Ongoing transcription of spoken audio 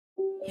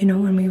You know,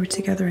 when we were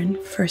together in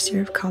first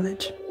year of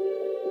college.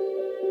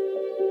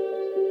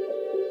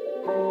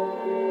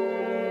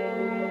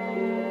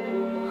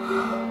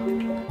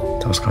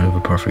 That was kind of a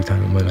perfect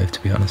time in my life,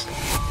 to be honest.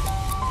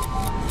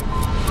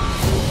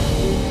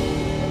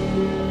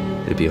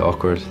 It'd be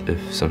awkward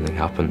if something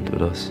happened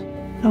with us.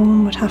 No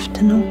one would have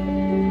to know.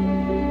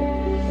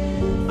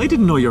 I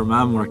didn't know your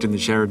mum worked in the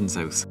Sheridan's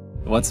house.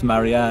 What's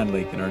Marianne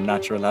like in her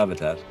natural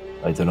habitat?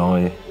 I don't know,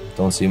 I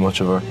don't see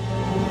much of her.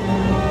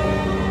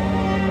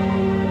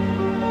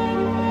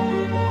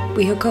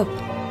 We hook up.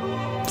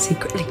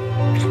 Secretly.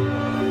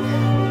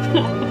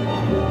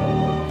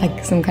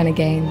 Like some kind of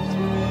game.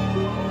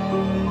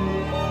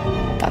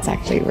 That's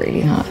actually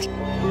really hot.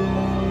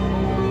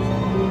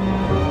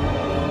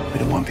 I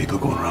don't want people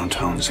going around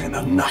town saying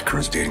that knacker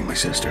is dating my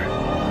sister.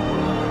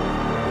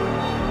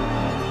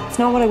 It's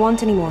not what I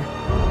want anymore.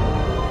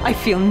 I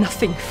feel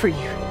nothing for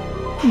you.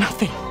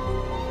 Nothing.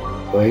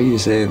 Why are you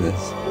saying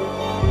this?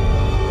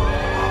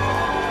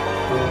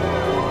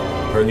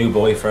 Her new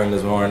boyfriend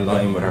is more in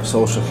line with her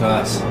social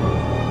class.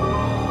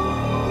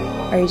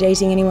 Are you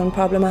dating anyone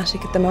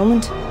problematic at the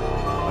moment?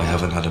 I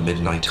haven't had a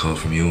midnight call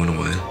from you in a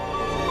while.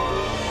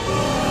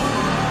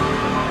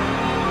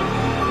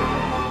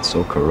 It's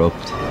so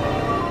corrupt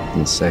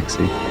and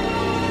sexy.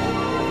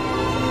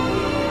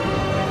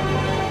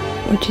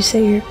 Would you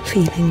say your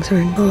feelings are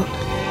involved?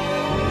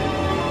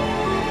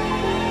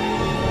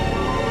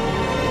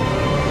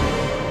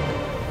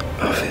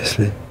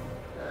 Obviously.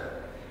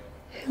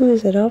 Who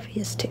is it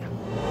obvious to?